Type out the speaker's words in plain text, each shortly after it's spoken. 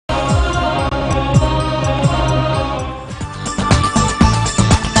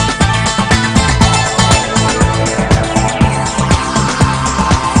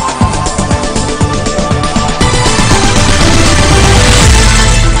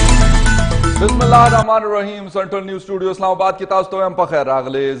बिस्मिल्लाहिर्रहमानिर्रहीम। Central news studio Islamabad की ताज़ तो हम पखैर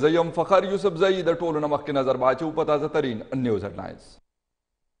रागले ज़यम फ़खर यूसुफ ज़ई द टोल नमक की नज़र बाचू पता तरीन न्यूज़ हेडलाइंस।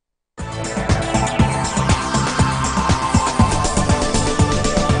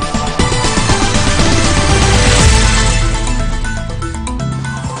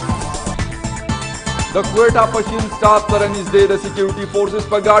 द क्वेटा पश्चिम स्टाफ तरनीस दे द सिक्योरिटी फोर्सेस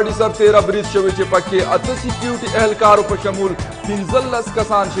पर गाड़ी सर 13 ब्रिज शवी चे पक्के अत सिक्योरिटी एहलकारों पर शमूल 15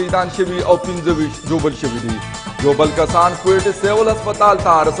 कसान शहीदान शवी और 15 जोबल शवी दी जोबल कसान क्वेट सिविल अस्पताल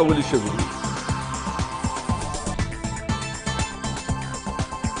था रसवली शवी दी।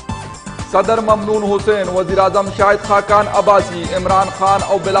 सदर ममनून हुसैन, वज़ीर आज़म शाहिद खाकान अब्बासी, इमरान खान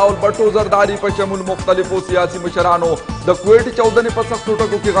और बिलावल भट्टो जरदारी पर शमूल मुख्तलिफ सियासी मुशरानो द क्वेट 14 पर सख्त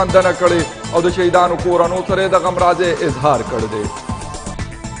टुटको की गंदन करे और द शहीदान को रनो सरे द गमराजे इजहार कर दे।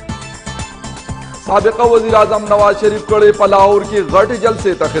 साबिका वज़ीर आज़म नवाज शरीफ कड़े पलाहौर की गट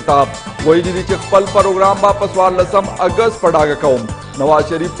जलसे तक खिताब वही दीदी चिकपल प्रोग्राम वापस वार लसम अगस्त पड़ागा कौम नवाज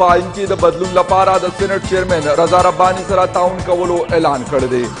शरीफ पाइन की द बदलून लपारा द सेनेट चेयरमैन रजा रब्बानी सरा ताउन कवलो ऐलान कर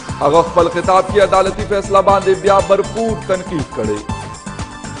दे अगफल खिताब की अदालती फैसला बांधे ब्या भरपूर तनकीद करे।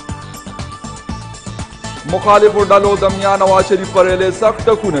 मुखालिफ डालो दमिया नवाज शरीफ पर एले सख्त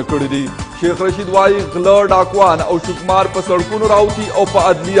कुने कर दी शेख रशीद वाई गलर डाकवान और शुकमार पर सड़कुन राउती और पर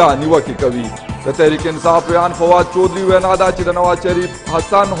अदलिया निवा की कवि द तहरीक इंसाफ बयान फवाद चौधरी व नादा चिद नवाज शरीफ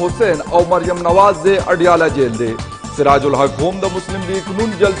हसन हुसैन और मरियम नवाज दे अडियाला जेल दे सिराजुल हक होम द मुस्लिम लीग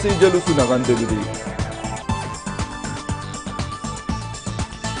नून जलसी जलूसु नगंदे दी।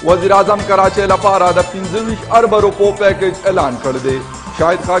 वज़ीर आज़म कराचे लपारा द 15 अरब रुपो पैकेज ऐलान कर दे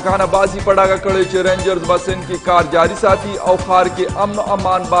शाहिद खाकान अब्बासी पड़ागा कड़े चे रेंजर्स बस इनकी कार जारी साथी औखार के अमन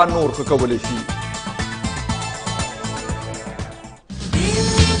अमान बा नूर कबलेशी।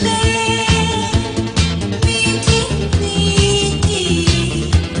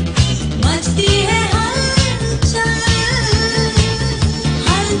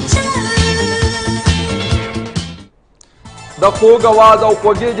 द खोग आवाज और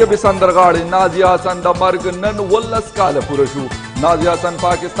कोगे जब संदरगाड़ी नाजिया हसन द मर्ग नन वल्लस काल पुरशु नाजिया हसन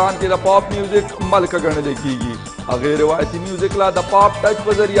पाकिस्तान के द पॉप म्यूजिक मलक गण लेकीगी अगैर रिवायती म्यूजिक ला द पॉप टच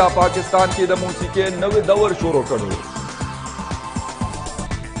बजरिया पाकिस्तान की द मूसीके नवे दवर शुरू करो।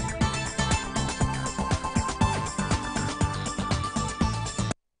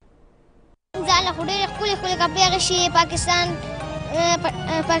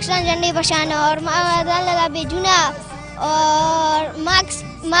 पाकिस्तान झंडे बशाना और बेजुना और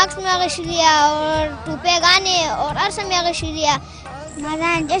मार्क्स में आगशिया और टूपे गाने और अरसा में आगशिया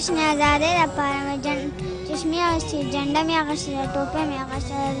मजान जश्न आज़ादी रपारा में चश्मे आगशिया झंडा में आगशिया टोपे में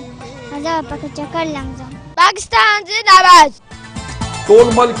आगशिया मजा पक चक्कर लंघा पाकिस्तान जिंदाबाद। टोल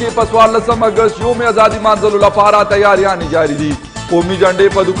मल के पसवार लसम अगस्त योम आज़ादी मांजल लपारा तैयारियां जारी दी कौमी झंडे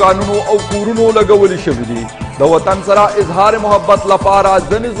पर दुकानों और कूरनों लगवली शविदी द वतन सरा इजहार मोहब्बत लपारा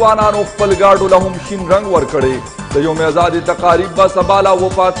जनिजवानानो पलगाडो लहुम शिन रंग वर कड़े द योम आज़ादी तकारीब ब सबाला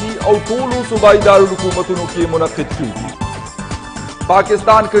वफाकी और टोलू सूबाई दारुल हुकूमतों की मुनक्किद की थी।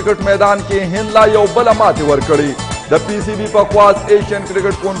 पाकिस्तान क्रिकेट मैदान के हिंदला यो बलमात वर कड़े द पीसीबी पखवास एशियन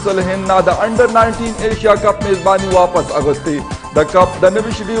क्रिकेट कौंसिल हिंदना द अंडर 19 एशिया कप मेजबानी वापस अगस्ते द कप द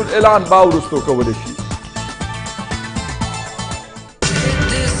नवी शेड्यूल ऐलान बाउरुस्तो कवलेशी।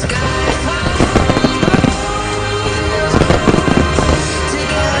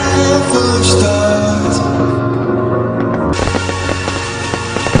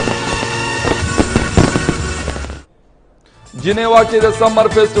 जिनेवा के समर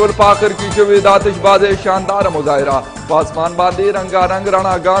फेस्टिवल पाखर की शवेद आतिशबाज शानदार मुजाहरा पासमान बांधे रंगारंग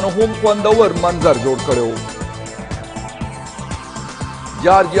रणा गान हुम कंदवर मंजर जोड़ करो।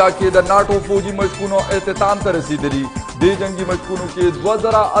 जॉर्जिया के द नाटो फौजी मशकूनो एहतमाम तरसीदरी दे जंगी मशकूनों के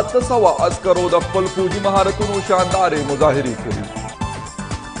 2800 अस्करों द फुल फौजी महारतों शानदार मुजाहरी करी।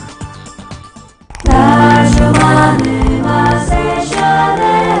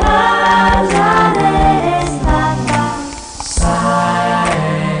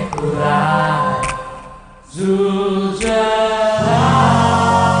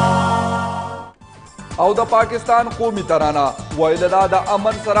 और द पाकिस्तान कौमी तराना वैलदा द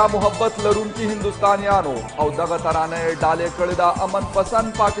अमन सरा मोहब्बत लरून की हिंदुस्तानियानो और दग तराना डाले कड़दा अमन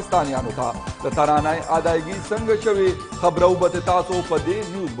पसंद पाकिस्तानियानो था द तराना अदायगी संग शवे खबरों बतासो पदे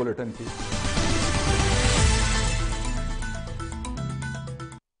न्यूज बुलेटिन की।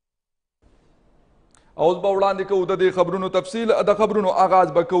 औज बवड़ांदे को उद खबरों तफसील द खबरों आगाज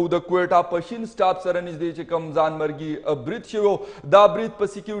बको द क्वेटा पशिन स्टाफ सर नजदीक कम जान मर्गी ब्रित शो द ब्रित पर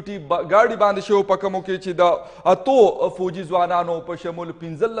सिक्योरिटी गाड़ी बांध शो पकमो के द अतो फौजी जवानानो पशमुल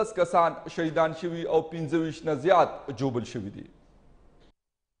 15 कसान शहीदान शिवी और 25 न ज्यादा जोबल शिवी दी।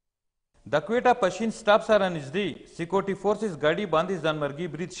 د کویټه پشین سټاپ سره نږدې سکیورټي فورسز ګاډي باندې ځانمرګي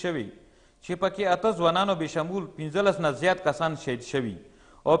برید شوی چې پکې 8 ځوانانو بشمول 15 نه زیات کسان شهید شوي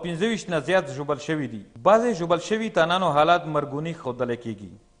او 25 نه زیات ژوبل شوي دي. بعضې ژوبل شوي تنانو حالات مرګوني ښودلی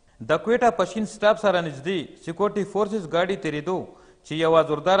کیږي. د کویټه پشین سټاپ سره نږدې سکیورټي فورسز ګاډي تېرېدو چې یوه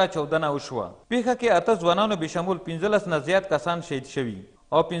زورداره چاودنه وشوه. پیښه کې 8 ځوانانو بشمول 15 نه زیات کسان شهید شوي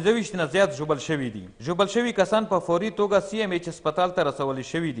او 25 نه زیات ژوبل شوي دي. ژوبل شوي کسان په فوري توګه CMH هسپتال ته رسولی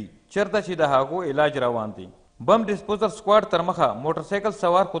شوي دي چېرته چې د هغو علاج روان دی. بم ډسپوزل سکواډ تر مخه موټرسایکل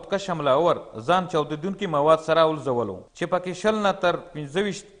سوار خودکش حملاور ځان چاودېدونکي مواد سره ولځولو چې پکې 20 نه تر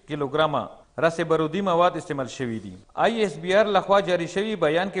 25 کیلوګرامه رسې بارودي مواد استعمال شوي دي. ISBR لخوا جاري شوي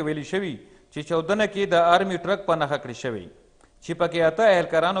بیان کې ویلي شوي چې چاودنه کې د آرمي ټرک په نښه کړی شوی چې پکې 8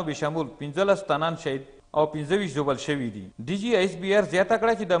 اهلکارانو بشمول 15 تنان شهید او 25 ژوبل شوي دي. DG ISBR زیاته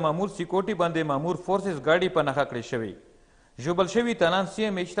کړه چې د مامور سکیورټي باندې مامور فورسز ګاډي په نښه کړی شوی. ژوبل شوي تنان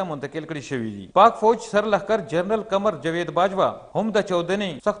CMH ته منتقل کړي شوي دي. پاک فوج سرلښکر جنرال قمر جاوید باجوا هم د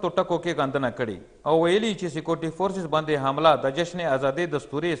چاودنې سختو ټکو کې غندنه کړې او ویلي چې سکیورټي فورسز باندې حمله د جشن ازادۍ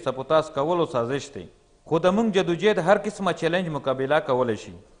دستوري سبوتاژ کولو سازش دی خو د موږ جدوجہد هر قسمه چیلنج مقابله کولی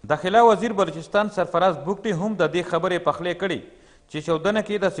شي. داخله وزیر بلوچستان سرفراز بوګټي هم د دې خبرې پخلی کړي چې چاودنه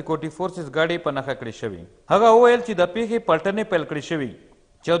کې د سکیورټي فورسز ګاډي په نښه کړی شوی. هغه وویل چې د پیښې پلټنې پیل کړې شوي.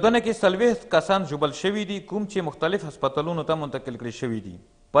 چاودنه کې 40 کسان ژوبل شوي دي کوم چې مختلف هسپتالونو ته منتقل کړي شوي دي.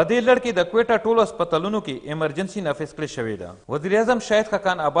 په دې لړ کې د کویټه ټولو هسپتالونو کې ایمرجنسي نافذ کړې شوې ده. وزیر اعظم شاهد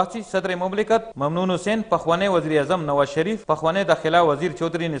خاقان عباسي، صدر مملکت ممنون حسین، پخوانی وزیر اعظم نواز شریف، پخوانی داخله وزیر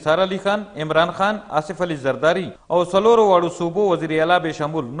چودھری نثار علی خان، عمران خان، آصف علي زرداری او څلورو واړو صوبو وزیر اعلی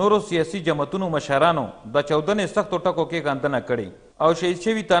بشمول نورو سیاسي جماعتونو مشرانو د چاودنې سختو ټکو کې غندنه کړې او شهید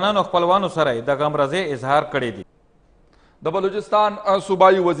شوي تنانو خپلوانو سره د غمرزۍ اظهار کړی دی. د بلوچستان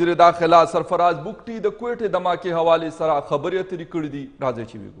صوبائی وزیر داخلہ سرفراز بوګټي د کویټې دھماکې حوالے سره خبرې اترې کړې دي. راځئ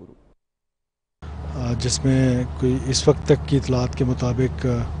چې وګورو. जिसमें कोई इस वक्त तक की इतलात के मुताबिक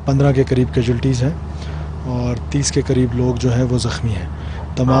 15 के करीब कैजुअल्टीज़ हैं और 30 के करीब लोग जो हैं वो ज़ख्मी हैं.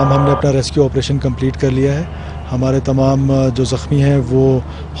 तमाम हमने अपना रेस्क्यू ऑपरेशन कंप्लीट कर लिया है. हमारे तमाम जो ज़ख्मी हैं वो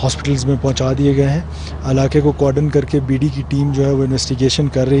हॉस्पिटल्स में पहुंचा दिए गए हैं. इलाके को कॉर्डन करके BD की टीम जो है वो इन्वेस्टिगेशन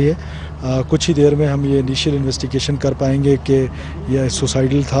कर रही है. कुछ ही देर में हम ये इनिशियल इन्वेस्टिगेशन कर पाएंगे कि यह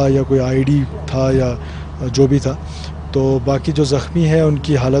सुसाइडल था या कोई IED था या जो भी था. तो बाकी जो ज़ख्मी हैं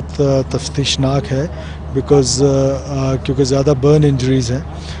उनकी हालत तफ्तीशनाक है बिकॉज़ क्योंकि ज़्यादा बर्न इंजरीज़ हैं.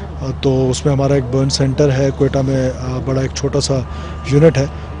 तो उसमें हमारा एक बर्न सेंटर है कोयटा में, बड़ा एक छोटा सा यूनिट है,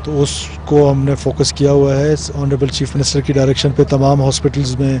 तो उसको हमने फोकस किया हुआ है. ऑनरेबल चीफ मिनिस्टर की डायरेक्शन पे तमाम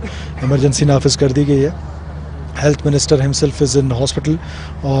हॉस्पिटल्स में इमरजेंसी नाफिज कर दी गई है. Health minister himself is in hospital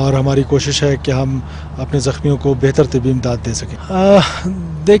और हमारी कोशिश है कि हम अपने ज़ख्मियों को बेहतर तबी इमदाद दे सकें.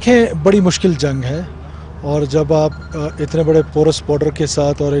 देखें, बड़ी मुश्किल जंग है और जब आप इतने बड़े पोरस बॉर्डर के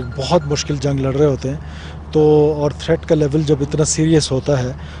साथ और एक बहुत मुश्किल जंग लड़ रहे होते हैं तो और थ्रेट का लेवल जब इतना सीरियस होता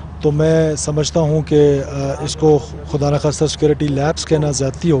है तो मैं समझता हूँ कि इसको खुदा न खास्ता सिक्योरिटी लैब्स कहना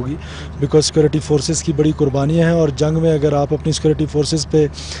ज़्यादती होगी बिकॉज सिक्योरिटी फोर्सेस की बड़ी कुर्बानियाँ हैं और जंग में अगर आप अपनी सिक्योरिटी फोर्सेस पे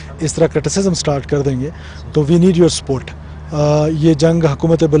इस तरह क्रिटिसिज्म स्टार्ट कर देंगे तो वी नीड योर सपोर्ट. ये जंग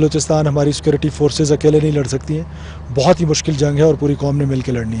हुकूमत बलूचिस्तान हमारी सिक्योरिटी फोर्सेस अकेले नहीं लड़ सकती हैं. बहुत ही मुश्किल जंग है और पूरी कौम ने मिल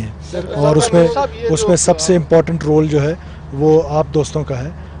के लड़नी है और उसमें सबसे इम्पॉर्टेंट रोल जो है वो आप दोस्तों का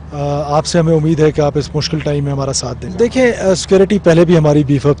है. आपसे हमें उम्मीद है कि आप इस मुश्किल टाइम में हमारा साथ दें. देखिए, सिक्योरिटी पहले भी हमारी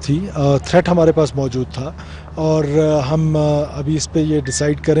बीफ अप थी, थ्रेट हमारे पास मौजूद था और हम अभी इस पे ये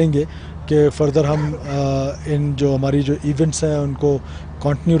डिसाइड करेंगे कि फ़र्दर हम इन जो हमारी जो इवेंट्स हैं उनको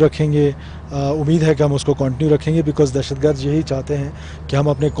कंटिन्यू रखेंगे. उम्मीद है कि हम उसको कंटिन्यू रखेंगे बिकॉज़ दहशतगर्द यही चाहते हैं कि हम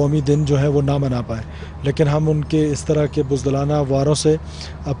अपने कौमी दिन जो है वो ना मना पाएँ. लेकिन हम उनके इस तरह के बुज़दिलाना वारों से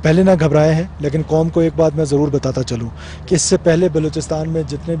पहले ना घबराए हैं. लेकिन कौम को एक बात मैं ज़रूर बताता चलूँ कि इससे पहले बलूचिस्तान में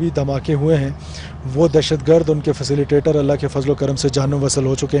जितने भी धमाके हुए हैं वो दहशतगर्द, उनके फैसिलिटेटर अल्लाह के फजल करम से जानो वसल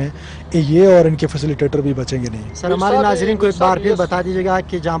हो चुके हैं. ये और इनके फैसिलिटेटर भी बचेंगे नहीं. सर, हमारे नाज़रीन को एक बार फिर बता दीजिएगा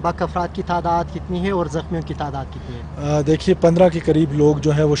कि जाँ बाक अफराद की तादाद कितनी है और ज़ख्मियों की तादाद कितनी है. देखिए, 15 के करीब लोग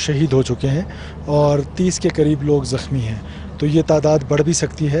जो हैं वो शहीद हो चुके हैं और 30 के करीब लोग ज़ख्मी हैं. तो ये तादाद बढ़ भी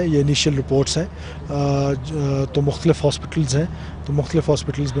सकती है. ये इनिशियल रिपोर्ट्स हैं. तो मुख्तलिफ हॉस्पिटल्स हैं, तो मुख्तलिफ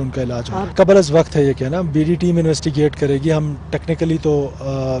हॉस्पिटल्स में उनका इलाज होगा. कबल अज़ वक्त है ये कहना. BD टीम इन्वेस्टिगेट करेगी. हम टेक्निकली तो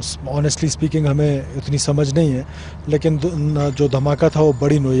ऑनेस्टली स्पीकिंग हमें इतनी समझ नहीं है, लेकिन जो धमाका था वो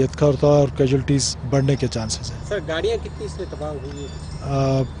बड़ी नोयत का था और कैजुअल्टीज़ बढ़ने के चांसेस हैं. सर, गाड़ियाँ कितनी इसमें तबाह हुई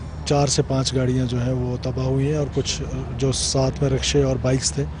है? 4 से 5 गाड़ियाँ जो हैं वो तबाह हुई हैं और कुछ जो साथ में रिक्शे और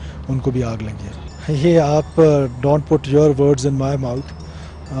बाइक्स थे उनको भी आग लगी है. ये आप don't put your words in my mouth.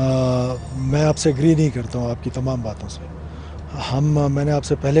 मैं आपसे एग्री नहीं करता हूँ आपकी तमाम बातों से. मैंने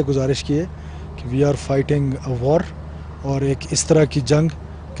आपसे पहले गुजारिश की है कि we are fighting a war और एक इस तरह की जंग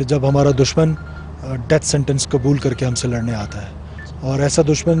कि जब हमारा दुश्मन डेथ सेंटेंस कबूल करके हमसे लड़ने आता है, और ऐसा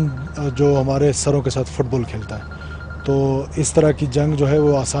दुश्मन जो हमारे सरों के साथ फुटबॉल खेलता है। तो इस तरह की जंग जो है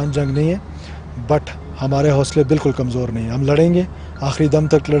वो आसान जंग नहीं है, बट हमारे हौसले बिल्कुल कमज़ोर नहीं है। हम लड़ेंगे, आखिरी दम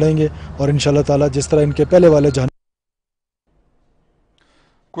तक लड़ेंगे, और इंशाल्लाह ताला जिस तरह इनके पहले वाले जहां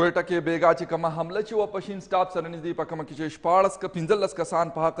कोयटा के बेगा ची कमा हमला ची पशीन स्टाफ सर नजदी पकम की पाड़स का 15 कसान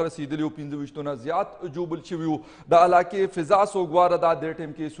पहाक रसीदली 15 ज्यात जूबल छिव्यू द इलाके फिजा सोगवार दा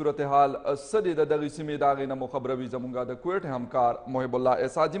देटेम की सूरत हाल सदे द दगीसी में दागे नमो खबरवी जमुंगा द कोयट हमकार मोहिबुल्लाह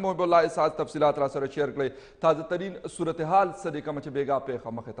एहसास जी मोहिबुल्लाह एहसास तफसीलात रा सर शेयर करे ताज़ा तरीन सूरत हाल सदे कम च बेगा पे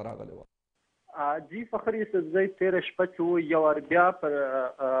खमख तरागले जी फखरी सब्जी तेरे शपचू यो अरबिया पर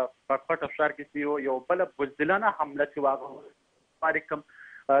पकपट अफसार की यो बल बुजदिलाना हमला ची वागो पारिकम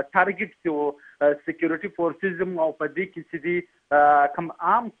टारगेट थी वो सिक्योरिटी फोर्सेस और पदी किसी दी कम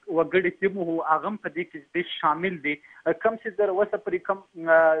आम वगड़ी तिम हो आगम पदी किसी दी शामिल दी कम से दर वस परी कम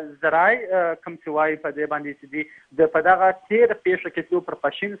जराए कम सिवाय पदे बांधी सी द पदागा तेर पेश किसी ऊपर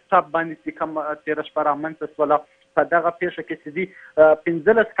पशीन स्टाफ बांधी सी कम तेरश पर अमन तस्वला पदागा पेश किसी दी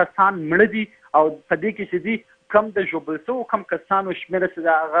 15 कसान मिलदी और पदी किसी दी कम द जोबलसो कम कसान शमेर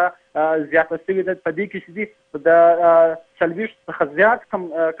सदागा ज्यादा से द पदी किसी दी द सलविश खजियात कम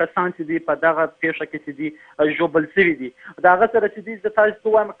कसान सी दी पदागा पेश किसी दी जोबलसी दी दागा सर सी दी द ताज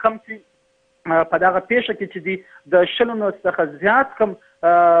तो कम सी पदागा पेश किसी दी द शलनो खजियात कम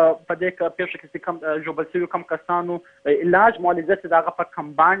पदे का पेश किसी कम जोबलसी कम कसानो इलाज मुआवजा सदागा पर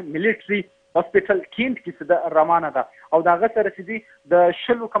कंबाइंड मिलिट्री हॉस्पिटल कींट की सदा रवाना था और दागा से रसीदी द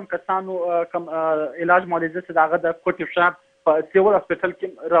शलु कम कसानो कम इलाज मुआवजा से दागा द कोटिशाब सिविल हॉस्पिटल की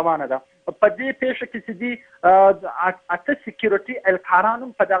रवाना था पदे पेश किसी दी अत सिक्योरिटी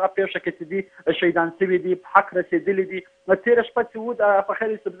एलकारानुम पदागा पेश किसी दी शहीदान सिवी दी हक रसीदी दी तेरश पचूद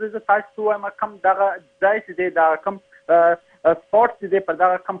फखरी सब्जी ताज तो कम दागा जाय से दा कम स्पोर्ट्स दे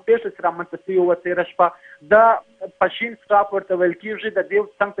पदागा कम पेश सरामन तसियो व तेरश पा द पशीन स्टाफ और तवलकीज द देव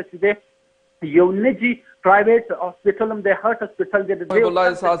संग तसिदे यो निजी प्राइवेट हॉस्पिटल दे हर्ट हॉस्पिटल दे मोहिबुल्लाह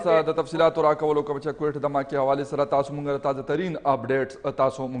एहसास द तफसीलात और आकवलो कम च कोयट दमा के हवाले सरा तासु मुंगर ताजा तरीन अपडेट्स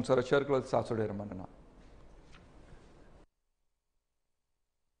तासु मुंग सर शेयर कर सासु डेर मनना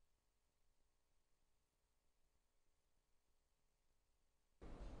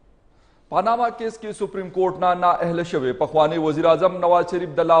पानामा केस के सुप्रीम कोर्ट ना अहल शवे पखवाने वज़ीर आज़म नवाज शरीफ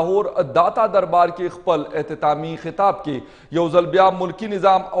द लाहौर दाता दरबार के खपल एहततामी खिताब के यौजलबिया मुल्की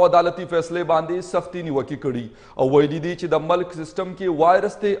निज़ाम और अदालती फैसले बांधे सख्ती निवकी कड़ी और वही दी द मल्क सिस्टम के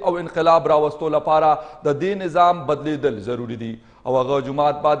वायरस थे और इनकलाब रावस्तो लपारा द दे निज़ाम बदले दल जरूरी दी और अगर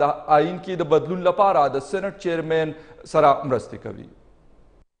जुमात बाद आइन की द बदलून लपारा द सेनेट चेयरमैन सरा मरस्ती कवी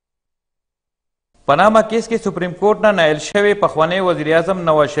पनामा केस के सुप्रीम कोर्ट ना नायल शवे पखवाने वज़ीर आज़म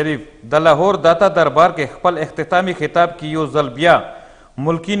नवाज शरीफ द लाहौर दाता दरबार के खपल इख्तितामी खिताब की यो जलबिया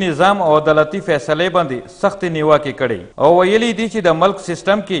मुल्की निज़ाम और अदालती फैसले बंदी सख्त निवा के कड़े और वयली दी द मल्क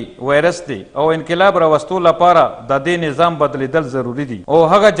सिस्टम की वायरस दे और इनकलाब रवस्तु लपारा दे निज़ाम बदले दल जरूरी दी और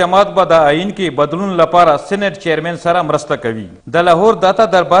हगा जमात बदा आइन की बदलून लपारा सेनेट चेयरमैन सरा मरस्ता कवी द लाहौर दाता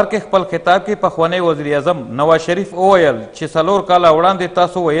दरबार के खपल खिताब के पखवाने वज़ीर आज़म नवाज शरीफ ओयल चे सलोर काला उड़ान दे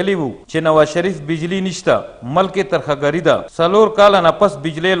तासो वयली वो चे नवाज शरीफ बिजली निश्ता मल्क तरखा गरीदा सलोर काला नपस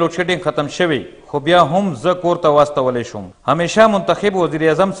बिजली लोडशेडिंग खत्म शवे खुबिया हम ज कोरता वास्ता वले शुम हमेशा मुंतखब वज़ीर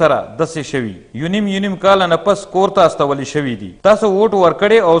आज़म सरा दसे शवी यूनिम काला नपस कोरता अस्ता वली शवी दी तासो वोट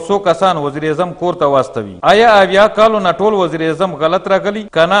वर्कड़े और सो कसान वज़ीर आज़म कोरता वास्तवी आया आविया कालो ना टोल वज़ीर आज़म गलत रगली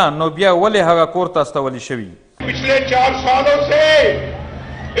कना नोबिया वले हगा कोरता अस्ता वली शवी पिछले 4 सालों से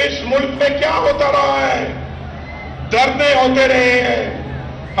इस मुल्क में क्या होता रहा है, धरने होते रहे हैं,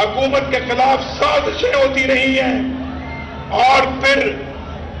 हुकूमत के खिलाफ साजिशें होती रही हैं और फिर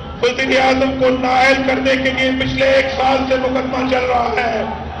वज़ीर आज़म को नाअहल करने के लिए पिछले 1 साल से मुकदमा चल रहा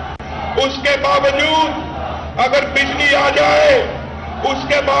है। उसके बावजूद अगर बिजली आ जाए,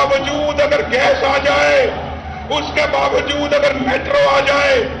 उसके बावजूद अगर गैस आ जाए, उसके बावजूद अगर मेट्रो आ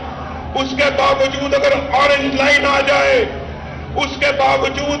जाए, उसके बावजूद अगर ऑरेंज लाइन आ जाए, उसके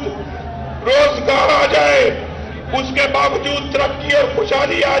बावजूद रोजगार आ जाए, उसके बावजूद तरक्की और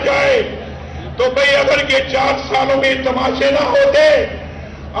खुशहाली आ जाए, तो भाई अगर ये 4 सालों में तमाशे ना होते,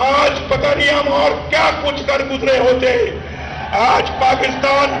 आज पता नहीं हम और क्या कुछ कर गुजरे होते। आज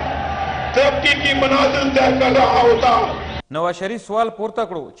पाकिस्तान तरक्की की मनाजिल तय कर रहा होता। नवाज शरीफ सवाल पोर्ता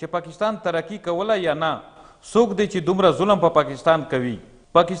करो चे पाकिस्तान तरक्की कवला या ना सोक दे ची दुमरा जुलम पर पाकिस्तान कवी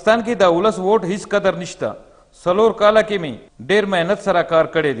पाकिस्तान की दाउलस वोट हिस कदर निश्ता सलोर काला के में डेर मेहनत सरा कार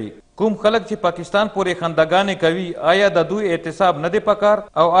करे दे कुम खलक चे पाकिस्तान पूरे खंदागाने कवी आया दा दुई एहतिसाब न दे पकार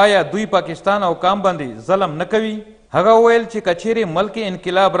और आया दुई पाकिस्तान और काम बंदी जलम न कवी हगा ओयल चे कचेरे मल के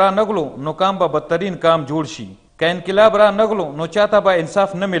इनकिलाब रा नगलो नो काम बा बदतरीन काम जोड़ शी که انقلاب را نغلو نو چاته به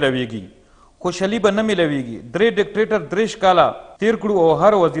انصاف نه میلویږي، خوشحالي به نه میلویږي. 3 ډیکټیټر 3 کاله تیر کړو او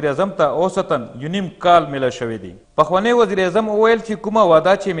هر وزیر اعظم ته اوسطا یم کال میله شوی دی. پخوانی وزیر اعظم وویل چې کومه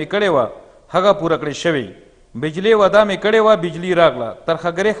وعده چې مې کړې وه هغه پوره کړې شوې. بجلی وعده مې کړې وه، بجلی راغله.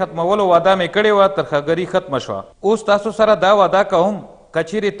 ترخګرۍ ختمولو وعده مې کړې وه، ترخګري ختمه شوه. اوس تاسو سره دا وعده کوم که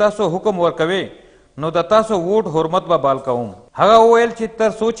چیرې تاسو حکم ورکوئ نو د تاسو ووټ حرمت به بال کوم. هغه وویل چې تر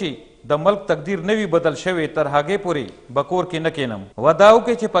سوچي د ملک تقدیر نوی بدل شوی تر هغې پورې به کور کې نه کینم. وعده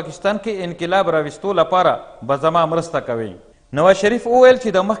وکړئ چې پاکستان کې انقلاب راوستو لپاره به زما مرسته کوئ. نواز شریف وویل چې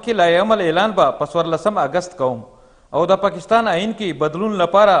د مخکې لایحه عمل اعلان به په 14 اګست کوم او د پاکستان آئین کې بدلون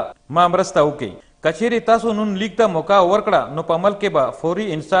لپاره ما مرسته وکړئ. که چیرې تاسو نن لیک ته موقع ورکړه نو په ملک کې به فوري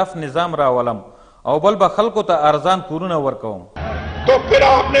انصاف نظام راولم او بل به خلکو ته ارزان کورونه ورکوم. तो फिर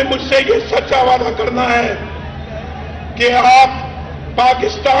आपने मुझसे ये सच्चा वादा करना है कि आप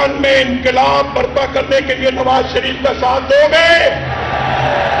पाकिस्तान में इनकलाब बर्पा करने के लिए नवाज शरीफ का साथ दोगे।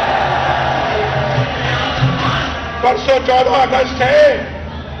 परसों 14 अगस्त है,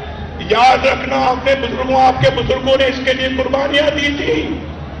 याद रखना अपने बुजुर्गों, आपके बुजुर्गों ने इसके लिए कुर्बानियां दी थी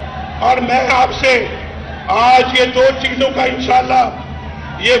और मैं आपसे आज ये 2 चीजों का इंशाल्लाह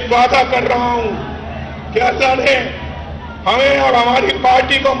ये वादा कर रहा हूं कि अल्लाह ने हमें और हमारी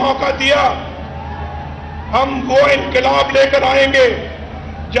पार्टी को मौका दिया, हम वो इनकलाब लेकर आएंगे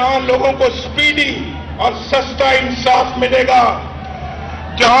जहां लोगों को स्पीडी और सस्ता इंसाफ मिलेगा,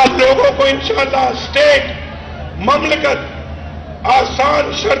 जहां लोगों को इंशाल्लाह स्टेट ममलकत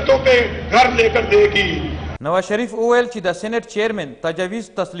आसान शर्तों पे घर लेकर देगी. नवाज शरीफ وویل چې د سینټ چیرمن تجاویز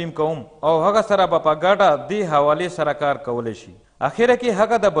تسلیم کوم او هغه سره به په ګډه دې حوالې سره کار کولی شي. اخره کې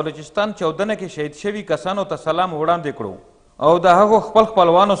هغه د بلوچستان چاودنه کې شهید شوي کسانو ته سلام وړاندې کړو او د هغو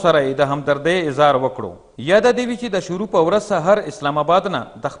خپلوانو سره یې د همدردۍ اظهار وکړو. یاده دې وي چې د شروع په ورځ سهار اسلام آباد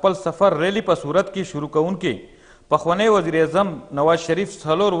نه د خپل سفر ریلی په صورت کې شروع کوونکي پخوانی وزیر اعظم نواز شریف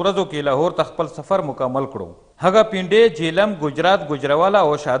 4 ورځو کې لاهور ته خپل سفر مکمل کړو. هغه پینډې، جیلم، گجرات، گجرواله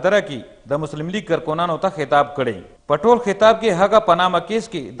او شادره کې د مسلم لیگ کارکنانو ته خطاب کړی. په ټول خطاب کې هغه په نامه کیس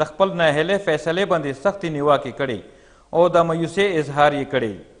کې د خپل ناهیلې فیصلې باندې سختې نیوکې کړې او د مایوسۍ اظهار یې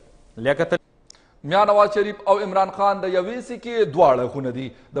کړی. لیاقت میا نواز شریف او عمران خان د یوې سکې دواړه خونه دي.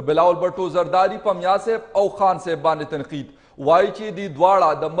 د بلاول بټو زرداری په میا صاحب او خان صاحب باندې تنقید وایي چې دی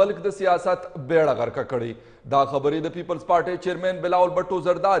دواړه د ملک د سیاست بیړه غرقه کړي. دا خبرې د پیپلز پارټي چیرمین بلاول بټو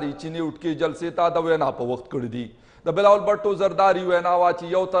زرداری چې نیوټ کې جلسې ته د وینا په وخت کړي دي. د بلاول بټو زرداری وینا وا چې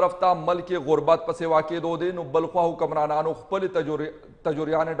یو طرف ته ملک غربت پسې واقع دی نو بل خوا حکمرانانو خپل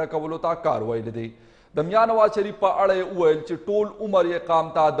تجوریانې ډکولو ته کار ویلی دی. د میا نواز شریف په اړه یې وویل چې ټول عمر یې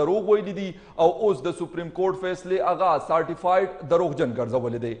قام ته دروغ ویلي دي او اوس د سپریم کورټ فیصلې هغه سارټیفاید دروغجن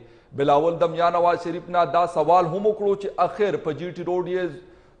ګرځولی دی. بلاول د میا نواز شریف نه دا سوال هم وکړو چې اخر په جی ټي روډ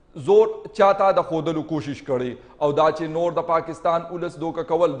یې زور چاته د ښودلو کوشش کړی او دا چې نور د پاکستان ولس دوکه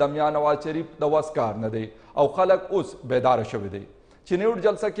کول د میا نواز شریف د وس کار نه دی او خلک اوس بیداره شوي دی. چې نیوټ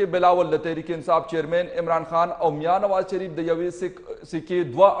جلسه کې بلاول د تحریک انصاف چیرمین عمران خان او میا نواز شریف د یوې سکې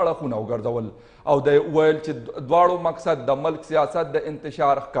 2 اړخونه وګرځول او د ویل چې دواړو مقصد د ملک سیاست د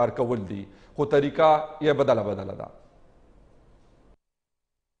انتشار ښکار کول دي خو طریقه یې بدله ده.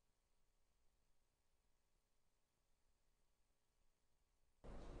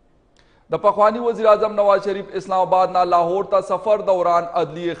 د پخوانی وزیر اعظم نواز شریف اسلام آباد نه لاهور ته سفر دوران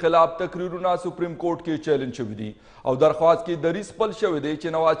عدلیې خلاف تقریرونه سپریم کورټ کې چیلنج شوي دي او درخواست کې دریځ خپل شوی دی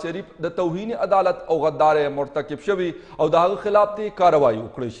چې نواز شریف د توهین عدالت او غدارۍ مرتکب شوي او د هغه خلاف ته کاروایی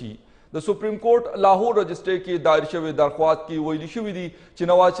وکړی شي. د سپریم کورټ لاهور رجسټري کې دایر شوی درخواست کې ویلي شوي دي چې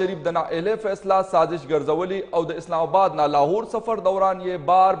نواز شریف د نااهلۍ فیصله سازش ګرځولې او د اسلام آباد نه لاهور سفر دوران یې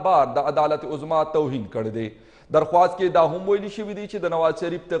بار د عدالت عظما توهین کړی دی. درخواست کې دا هم ویلي شوي دي چې د نواز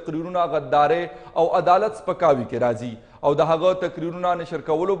شریف تقریرونه غدارۍ او عدالت سپکاوي کې راځي او د هغه تقریرونه نشر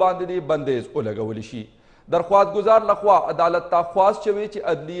کولو باندې دې بندیز ولګولی شي. درخواست گزار لخوا عدالت ته خواست شوی چې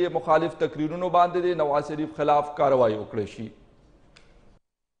عدلیې مخالف تقریرونو باندې د نواز شریف خلاف کاروایی وکړی شي.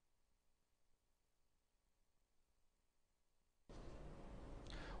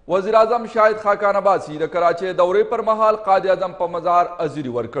 وزیر اعظم شاهد خاقان عباسی د کراچۍ دورې پر مهال قائد اعظم په مزار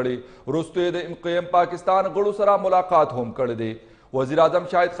حاضري ورکړې. وروسته یې د قیم پاکستان غړو سره ملاقات هم کړی دی. وزیر اعظم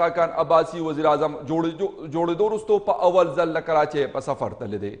شاهد خاقان عباسی وزیر اعظم جوړېدو وروسته په اول ځل له کراچۍ په سفر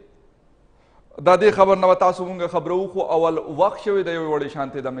تللی دی. دا دې خبر نه تاسو مونږ خبرو خو اول وخت شوی د یوې وړې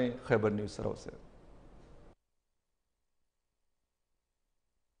شانتې دمې خیبر نیوز سره اوسئ.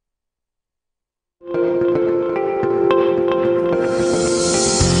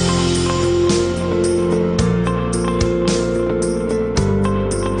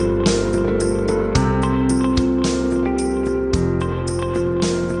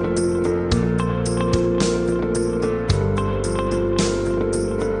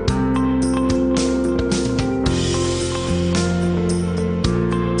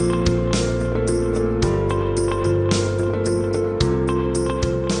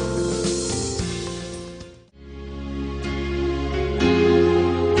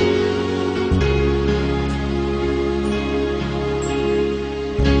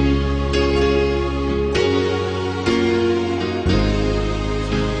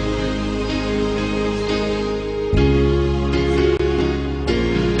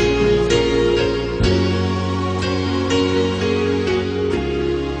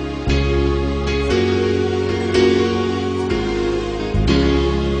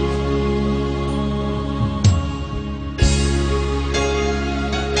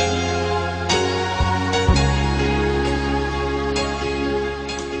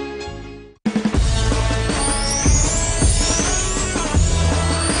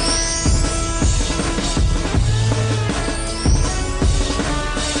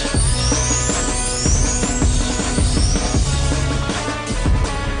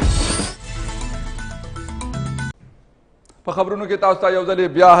 په خبرونو کې تاسو ته یو ځل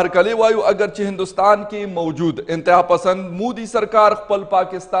بیا هرکلی وایو اگر چې هندوستان کې موجود انتها پسند مودي سرکار خپل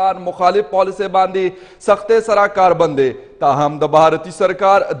پاکستان مخالف پالیسۍ باندې سختۍ سره کاربند دی تاهم د بھارتي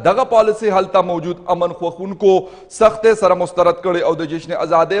سرکار دغه پالیسۍ هلته موجود امن خوښونکو سختۍ سره مسترد کړي او د جشن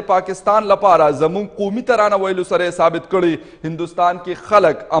ازادۍ پاکستان لپاره زموږ قومي ترانه ویلو سره ثابت کړي هندوستان کې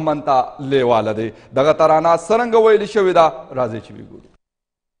خلک امن ته لیواله دی دغه ترانه څرنګه ویلې شوې ده راځئ چې وګورو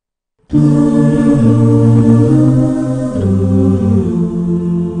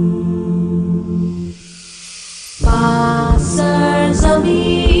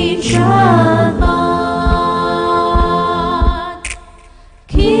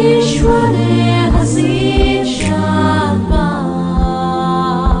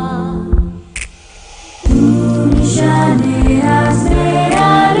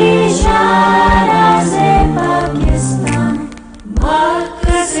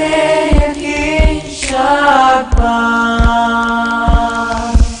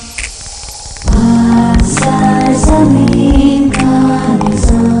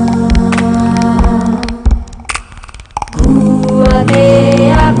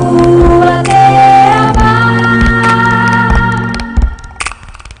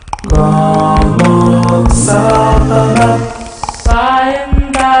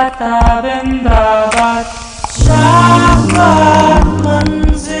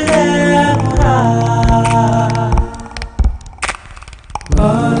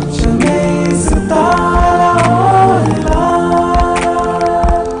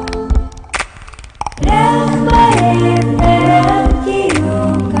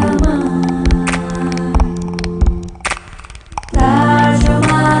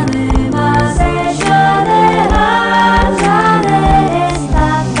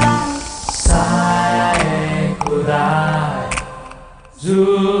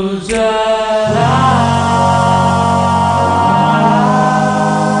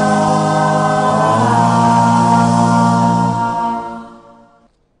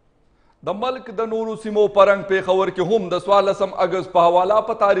د ملک د نورو سیمو پرنګ پیښور کې هم د 14 اګست په حواله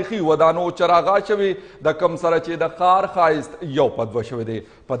په تاریخي ودانو چراغا شوي د کم سره چې د ښار ښایست یو پدوه شوی دی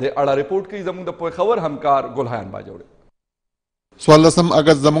په دې اړه رپورټ کوي زموږ د پیښور همکار ګلحیان باجوړی 14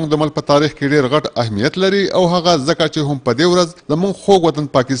 اگست زموږ د ملک په تاریخ کې ډېر غټ اهمیت لري او هغه ځکه چې هم په دې ورځ زموږ خوږ وطن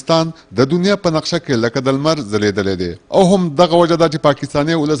پاکستان د دنیا په نقشه کې لکه د لمر ځلېدلی دی او هم دغه وجه ده چې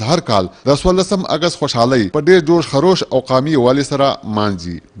پاکستاني ولس هر کال د 14 اگست خوشحالۍ په ډېر جوش خروش او قامي یووالي سره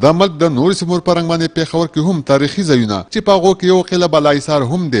مانځي د ملک د نورو سیمو په رنګ باندې پیښور کې هم تاریخي ځایونه چې په هغو کې یو قلعه بالاحصار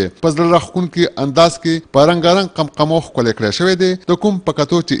هم دی په زړه راښکونکي انداز کې په رنګارنګ قمقمو ښکلی کړی شوی دی د کوم په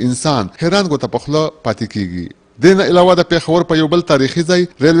کتو چې انسان حیران ګوته په خوله پاتې کیږي دین علاوه د پیښور په یو بل تاریخي ځای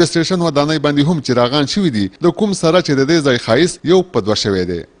ریلوے سټیشن ودانۍ باندې هم چراغان شوي دي د کوم سره چې د دې ځای ښایست یو پدوه شوی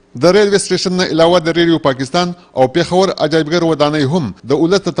دی د ریلوے سټیشن نه علاوه د ریډیو پاکستان او پیښور عجایبګر ودانۍ هم د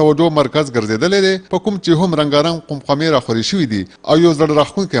ولس د توجه مرکز ګرځېدلی دی په کوم چې هم رنګارنګ قمقمې راخورې شوي دي او یو زړه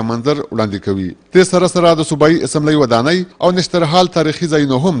راښکونکی منظر وړاندې کوي دې سره سره د صوبایي اسمبلۍ ودانۍ او نشترحال تاریخي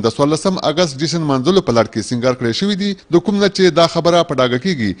ځایونه هم د 14 اګست جشن منځلو په لړ کې سینګار کړی شوي دي د کوم نه چې دا خبره په ډاګه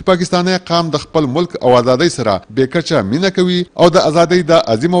کیږي پاکستاني قام د خپل ملک او ازادۍ سره بېکچه مینه کوي او د ازادۍ د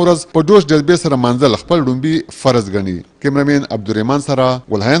عظیمه ورځ په جوش جذبې سره منځل خپل ډومبي فرض ګڼي کیمرامین عبدالرحمن سره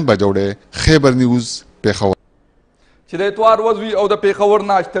ګلحیان باجوړی خیبر نیوز پیښور چې د اتوار ورځ وي او د پیښور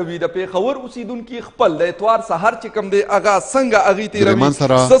ناشته وي د پیښور اوسیدونکي خپل د اتوار سهار چې کوم دی هغه څنګه هغې تېروي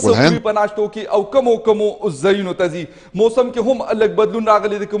څه خوري په ناشتو کې او کمو ځایونو ته ځي موسم کې هم لږ بدلون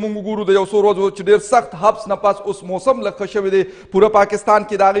راغلی دی که موږ وګورو د یو څو ورځو چې ډېر سخت حبس نه پس اوس موسم لږ ښه شوی دی پوره پاکستان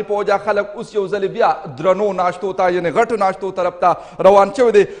کې د هغې په وجه خلک اوس یو ځلې بیا درنو ناشتو ته یعنې غټو ناشتو طرف ته روان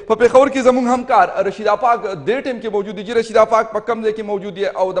شوی دی په پیښور کې زموږ همکار رشید افاق دې ټیم کې موجود دی چې رشید افاق په کوم ځای کې موجود دی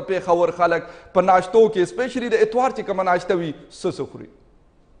او د پیښور خلک په ناشتو کې سپیشلي د اتوار چې کومه ناشته وي څه خوري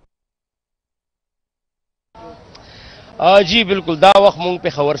جی بالکل دا وخت مونږ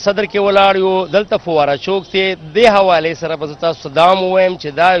پیښور صدر کې ولاړ یو دلته فواره چوک دی دې حوالې سره به زه تاسو ته دا هم ووایم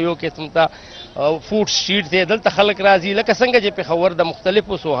چې دا یو قسم ته فوډ سټریټ دی دلته خلک راځي لکه څنګه چې پیښور د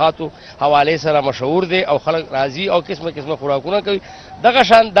مختلفو سوحاتو حوالې سره مشهور دی او خلک راځي او قسمه قسمه خوراکونه کوي دغه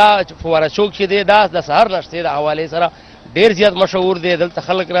شان دا فواره چوک چې دی دا د سهار ناشتې د حوالې سره ډېر زیات مشهور دی دلته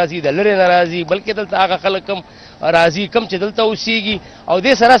خلک راځي د لرې نه راځي بلکې دلته هغه خلک هم راځي کم چې دلته اوسېږي او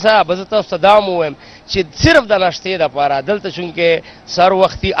دې سره سره به زه تاسو ته دا هم ووایم چې صرف د ناشتې دپاره دلته چونکې سر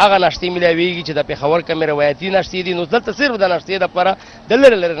وختي هغه ناشتې میلاویږي چې د پیښور کمې روایتي ناشتې دي نو دلته صرف د ناشتې دپاره د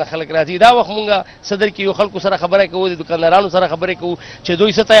لرې لرې نه خلک راځي دا وخت مونږ صدر کې یو خلکو سره خبرې کوو د دکاندارانو سره خبرې کوو چې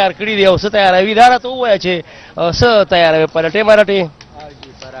دوی څه تیار کړي دي او څه تیاروي دا راته ووایه چې څه تیاروي پراټې مراټې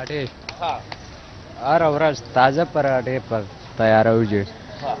پراټې هر ورځ تازه پراټې پر تیاروي جی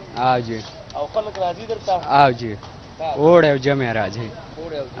او خلک راځي درته جی اوړ او جمع راځي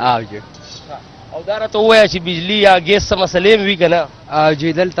او جی او دا راته ووایه چې بجلي یا ګیس څه مسلې هم وي که نه او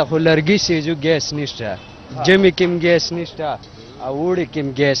جی دلته خو لرګي سیزو ګیس نشته جمع کې هم ګیس نشته او اوړي کې هم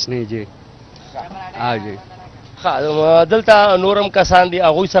ګیس نه جی او جی دلته نورم کسان دي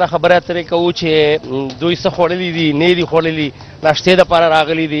هغوی سره خبرې اترې کوو چې دوی څه خوړلي دي نه دي خوړلي ناشتې دپاره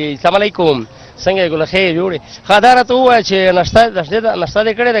راغلي دي السلام علیکم څنګه یې ګله ښې جوړې ښه دا راته ووایه چې ناشته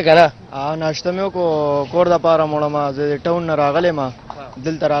دې کړې ده که نه ناشته مې وکړو کور دپاره موړم زه د ټاون نه راغلی ما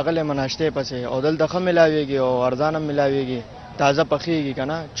دلته راغلی ما ناشتې پسې او دلته ښه ملاویږي او ارزان هم ملاویږي تازه پخېږي که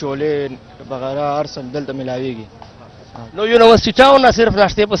نه چولې وغیره هر څه دلته ملاویږي نو یونیورسټي ټاون نه صرف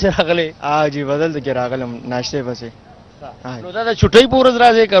ناشتې پسې راغلی جی بدلته کې راغلم ناشتې پسې نو دا د چھټۍ په ورځ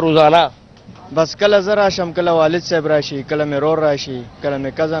راځې که روزانه بس کله زه راشم کله والد صاحب راشي کله مې رور راشي کله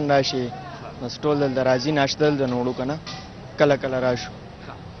مې کزن راشي بس ټول دلته راځي ناشته دلته نه وړو که نه کله کله راشو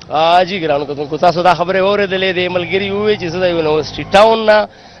جی ګرانو کتونکو تاسو دا خبرې واورېدلې دې ملګري وویل چې زه د یونیورسټي ټاون نه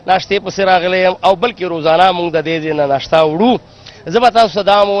ناشتې پسې راغلی یم او بلکې روزانه موږ د دې ځای نه ناشته وړو زه به تاسو ته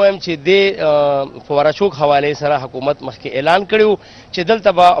دا هم ووایم چې دې فواره چوک حوالې سره حکومت مخکې اعلان کړی و چې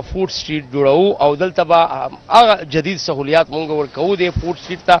دلته به فوډ سټریټ جوړوو او دلته به هغه جدید سهولیات مونږ ورکوو دې فوډ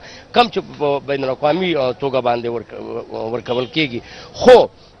سټریټ ته کم چې په بین الاقوامي توګه باندې ورکول کېږي خو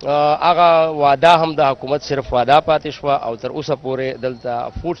هغه واده هم د حکومت صرف واده پاتې شوه او تر اوسه پورې دلته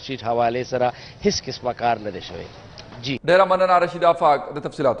فوډ سټریټ حوالې سره هیڅ قسمه کار نه دی شوی جی ډیره مننه رشید آفاق د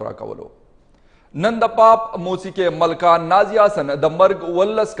تفصیلاتو راکولو نن د پاپ موسیقي ملکه نازیه حسن د مرګ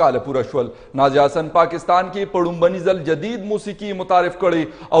 19 کاله پوره شول نازیه حسن پاکستان کې په لومړني ځل جدید موسیقي متعارف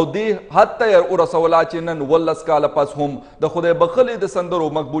کړي او دې حد ته یې ورسوله چې نن 19 کاله پس هم د خدای بخښلې د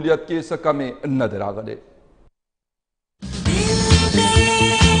سندرو مقبولیت کې څه کمې نه دی راغلی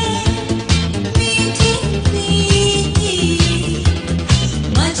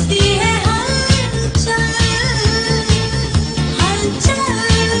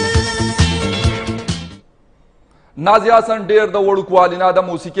نازیه حسن ډیر د وړوکوالي نه د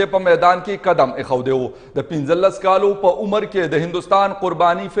موسیقۍ په میدان کې قدم ایښودی و د 15 کالو په عمر کې د هندوستان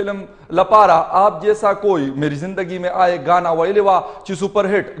قربانی فلم لپاره آپ جیسا کوئی میری زندگی میں آئے گانا ویلې وه چې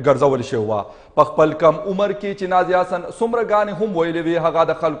سپر هټ ګرځول شوی وه په خپل کم عمر کې چې نازیه حسن څومره ګانې هم ویلې وې هغه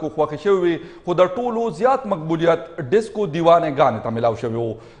د خلکو خوښې شوې وې خو د ټولو زیات مقبولیت ډیسکو دیوانې ګانې ته ملاو شوی و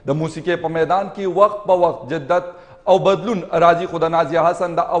د موسیقۍ په میدان کې وخت په وخت جدت او بدلون راځي خو د نازیه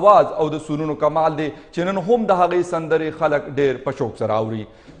حسن د اواز او د سرونو کمال دی چې نن هم د هغې سندرې خلک ډیر په شوق سره اوري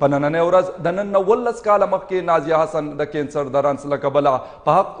په نننۍ ورځ د نن 19 کاله مخکې نازیه حسن د کینسر د رنځ له کبله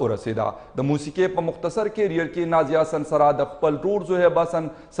په حق ورسېده د موسیقۍ په مختصر کیریر کې نازیه حسن سره د خپل ورور زهیب حسن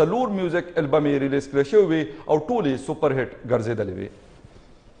 4 میوزیک البمې ریلیز کړی شوي وي او ټولې سپر هټ ګرځېدلې وي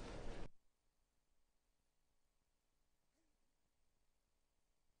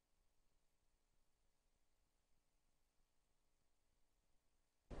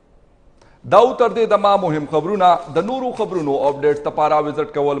دا تر دې دمه مهم خبرونه د نورو خبرونو اپډیټس لپاره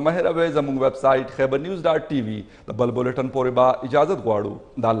وزټ کول مه هېروئ زموږ ویب سایټ خیبر نیوز.tv د بل بولټن پورې به اجازت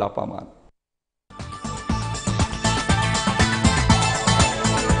غواړو د الله په امان